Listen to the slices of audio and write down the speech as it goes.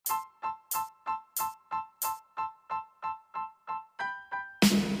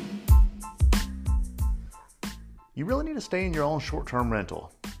You really need to stay in your own short-term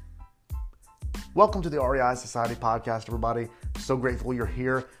rental. Welcome to the REI Society podcast, everybody. So grateful you're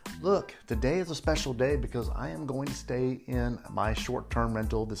here. Look, today is a special day because I am going to stay in my short-term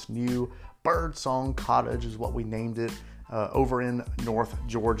rental. This new Birdsong Cottage is what we named it, over in North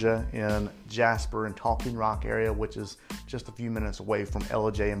Georgia in Jasper and Talking Rock area, which is just a few minutes away from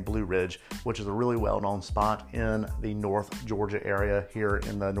LJ and Blue Ridge, which is a really well-known spot in the North Georgia area here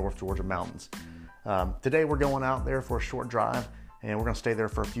in the North Georgia mountains. Today we're going out there for a short drive, and we're going to stay there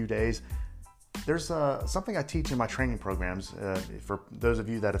for a few days. There's something I teach in my training programs. For those of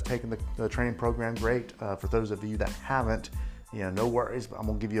you that have taken the training program, great. For those of you that haven't, no worries. But I'm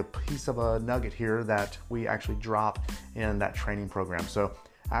going to give you a piece of a nugget here that we actually drop in that training program. So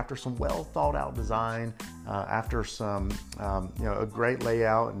after some well thought out design, after some a great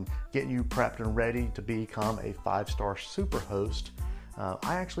layout and getting you prepped and ready to become a 5-star super host,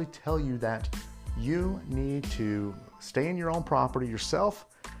 I actually tell you that you need to stay in your own property yourself,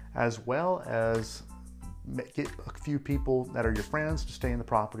 as well as get a few people that are your friends to stay in the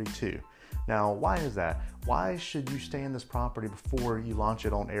property too. Now, why is that? Why should you stay in this property before you launch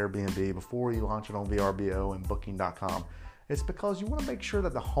it on Airbnb, before you launch it on VRBO and Booking.com? It's because you want to make sure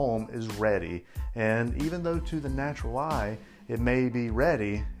that the home is ready. And even though to the natural eye, it may be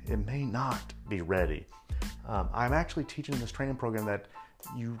ready, it may not be ready. I'm actually teaching in this training program that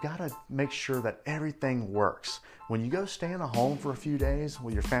you got to make sure that everything works. When you go stay in a home for a few days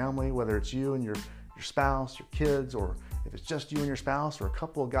with your family, whether it's you and your spouse, your kids, or if it's just you and your spouse, or a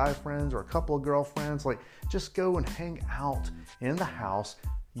couple of guy friends or a couple of girlfriends, just go and hang out in the house,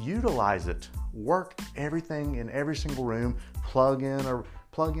 utilize it, work everything in every single room, plug in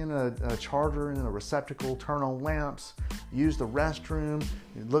a charger in a receptacle, turn on lamps, use the restroom,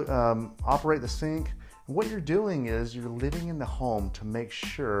 operate the sink. What you're doing is you're living in the home to make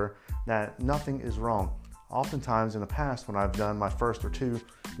sure that nothing is wrong. Oftentimes in the past, when I've done my first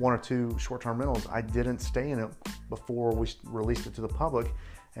one or two short-term rentals, I didn't stay in it before we released it to the public.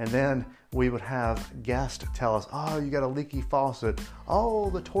 And then we would have guests tell us, oh, you got a leaky faucet. Oh,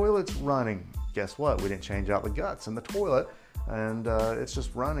 the toilet's running. Guess what? We didn't change out the guts in the toilet, and it's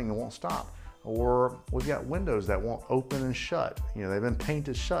just running and won't stop. Or we've got windows that won't open and shut. They've been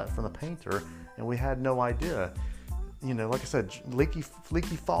painted shut from the painter, and we had no idea. Like I said, leaky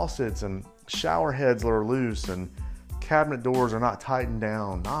faucets and shower heads that are loose and cabinet doors are not tightened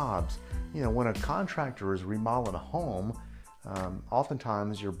down, knobs. When a contractor is remodeling a home,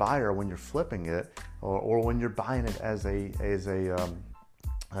 oftentimes your buyer, when you're flipping it, or when you're buying it as a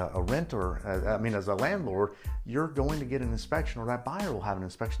renter, as a landlord, you're going to get an inspection, or that buyer will have an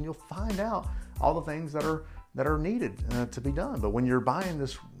inspection. You'll find out all the things that are needed to be done. But when you're buying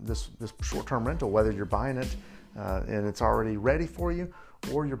this short-term rental, whether you're buying it and it's already ready for you,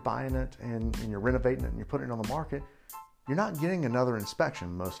 or you're buying it and you're renovating it and you're putting it on the market, you're not getting another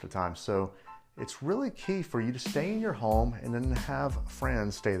inspection most of the time. So it's really key for you to stay in your home and then have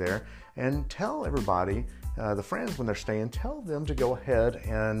friends stay there, and tell everybody, the friends when they're staying, tell them to go ahead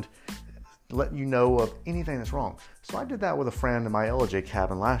and let you know of anything that's wrong. So I did that with a friend in my LJ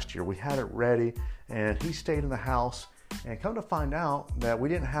cabin last year. We had it ready and he stayed in the house, and come to find out that we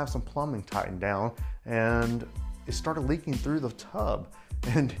didn't have some plumbing tightened down, and it started leaking through the tub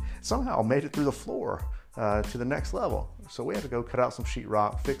and somehow made it through the floor to the next level. So we had to go cut out some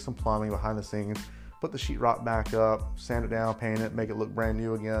sheetrock, fix some plumbing behind the scenes, put the sheetrock back up, sand it down, paint it, make it look brand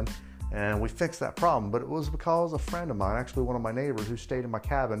new again. And we fixed that problem. But it was because a friend of mine, actually one of my neighbors who stayed in my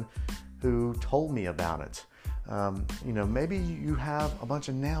cabin, who told me about it. Maybe you have a bunch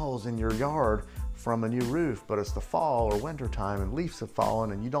of nails in your yard from a new roof, but it's the fall or winter time and leaves have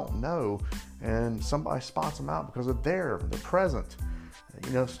fallen and you don't know, and somebody spots them out because they're present.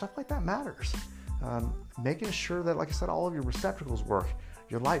 Stuff like that matters. Making sure that, like I said, all of your receptacles work,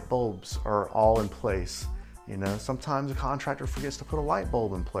 your light bulbs are all in place. Sometimes a contractor forgets to put a light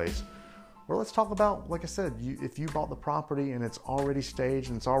bulb in place. Or let's talk about, like I said, if you bought the property and it's already staged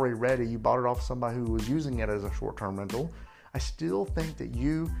and it's already ready, you bought it off somebody who was using it as a short-term rental, I still think that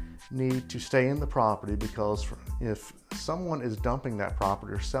you need to stay in the property, because if someone is dumping that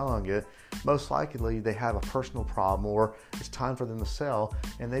property or selling it, most likely they have a personal problem, or it's time for them to sell,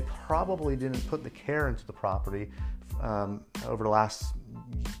 and they probably didn't put the care into the property over the last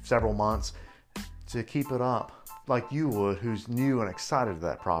several months to keep it up like you would, who's new and excited to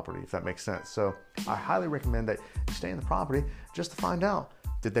that property, if that makes sense. So I highly recommend that you stay in the property just to find out,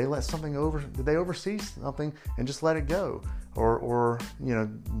 did they oversee something and just let it go? Or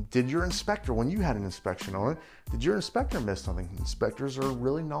did your inspector, when you had an inspection on it, did your inspector miss something? Inspectors are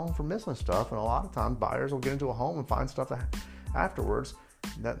really known for missing stuff, and a lot of times buyers will get into a home and find stuff afterwards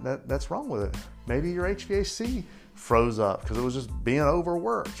that's wrong with it. Maybe your HVAC froze up because it was just being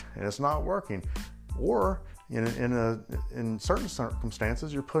overworked and it's not working. Or in certain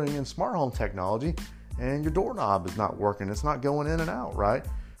circumstances, you're putting in smart home technology and your doorknob is not working. It's not going in and out, right?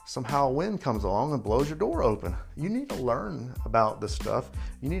 Somehow wind comes along and blows your door open. You need to learn about this stuff.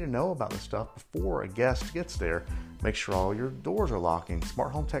 You need to know about this stuff before a guest gets there. Make sure all your doors are locking.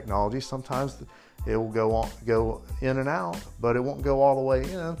 Smart home technology, sometimes it will go in and out, but it won't go all the way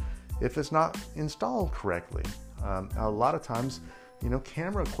in if it's not installed correctly. A lot of times,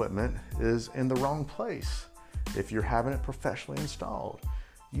 camera equipment is in the wrong place if you're having it professionally installed.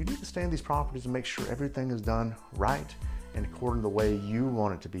 You need to stay in these properties and make sure everything is done right and according to the way you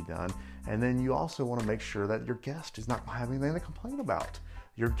want it to be done. And then you also want to make sure that your guest is not having anything to complain about.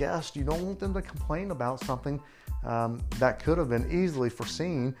 Your guest, you don't want them to complain about something that could have been easily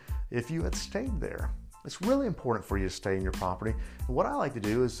foreseen if you had stayed there. It's really important for you to stay in your property. And what I like to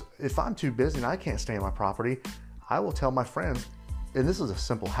do is, if I'm too busy and I can't stay in my property, I will tell my friends, and this is a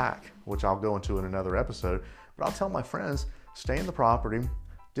simple hack, which I'll go into in another episode, but I'll tell my friends, stay in the property,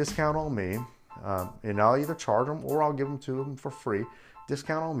 discount on me, and I'll either charge them or I'll give them to them for free.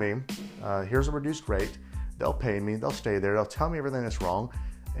 Discount on me. Here's a reduced rate. They'll pay me. They'll stay there. They'll tell me everything that's wrong,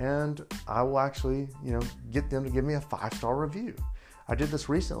 and I will actually, get them to give me a 5-star review. I did this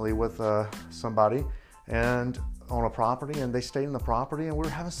recently with somebody and on a property, and they stayed in the property, and we were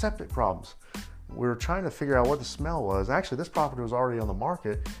having septic problems. We were trying to figure out what the smell was. Actually, this property was already on the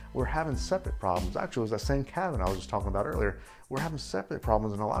market. We're having septic problems. Actually, it was that same cabin I was just talking about earlier. We're having septic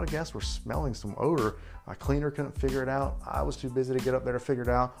problems, and a lot of guests were smelling some odor. A cleaner couldn't figure it out. I was too busy to get up there to figure it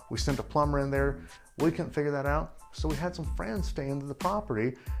out. We sent a plumber in there. We couldn't figure that out. So we had some friends stay into the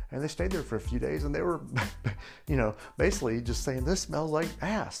property, and they stayed there for a few days, and they were, basically just saying, this smells like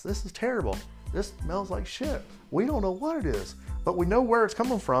ass. This is terrible. This smells like shit. We don't know what it is, but we know where it's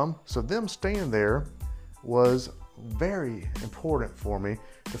coming from. So them staying there was very important for me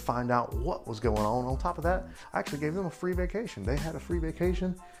to find out what was going on. On top of that, I actually gave them a free vacation. They had a free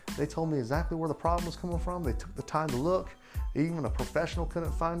vacation. They told me exactly where the problem was coming from. They took the time to look. Even a professional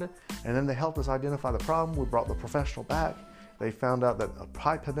couldn't find it. And then they helped us identify the problem. We brought the professional back. They found out that a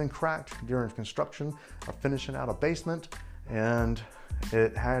pipe had been cracked during construction of finishing out a basement, and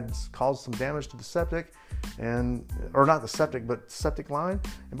it had caused some damage to the septic, or not the septic, but septic line.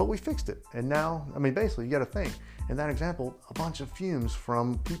 But we fixed it. And now, basically, you got to think. In that example, a bunch of fumes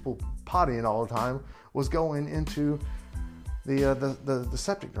from people pottying all the time was going into the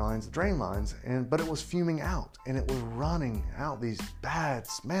septic lines, the drain lines, but it was fuming out, and it was running out these bad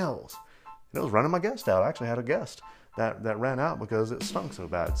smells. And it was running my guest out. I actually had a guest that ran out because it stunk so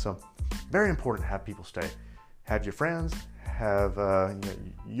bad. So very important to have people stay. Have your friends, have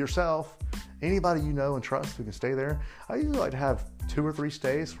yourself, anybody you know and trust who can stay there. I usually like to have 2 or 3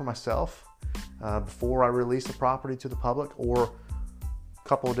 stays for myself before I release the property to the public, or a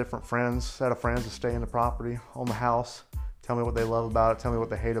couple of different set of friends to stay in the property, on the house. Tell me what they love about it. Tell me what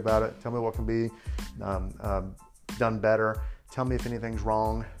they hate about it. Tell me what can be done better. Tell me if anything's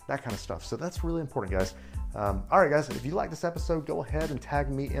wrong, that kind of stuff. So that's really important, guys. All right, guys, if you like this episode, go ahead and tag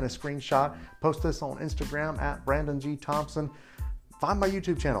me in a screenshot. Post this on Instagram at Brandon G. Thompson. Find my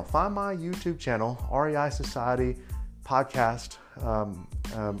YouTube channel, REI Society Podcast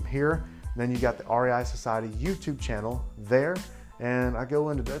here. And then you got the REI Society YouTube channel there. And I go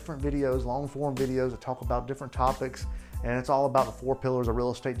into different videos, long form videos that talk about different topics. And it's all about the 4 pillars of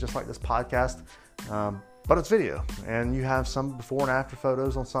real estate, just like this podcast. But it's video, and you have some before and after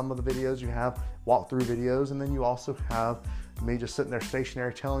photos on some of the videos. You have walkthrough videos, and then you also have me just sitting there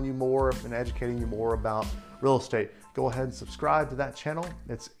stationary telling you more and educating you more about real estate. Go ahead and subscribe to that channel.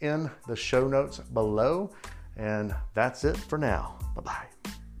 It's in the show notes below, and that's it for now. Bye-bye.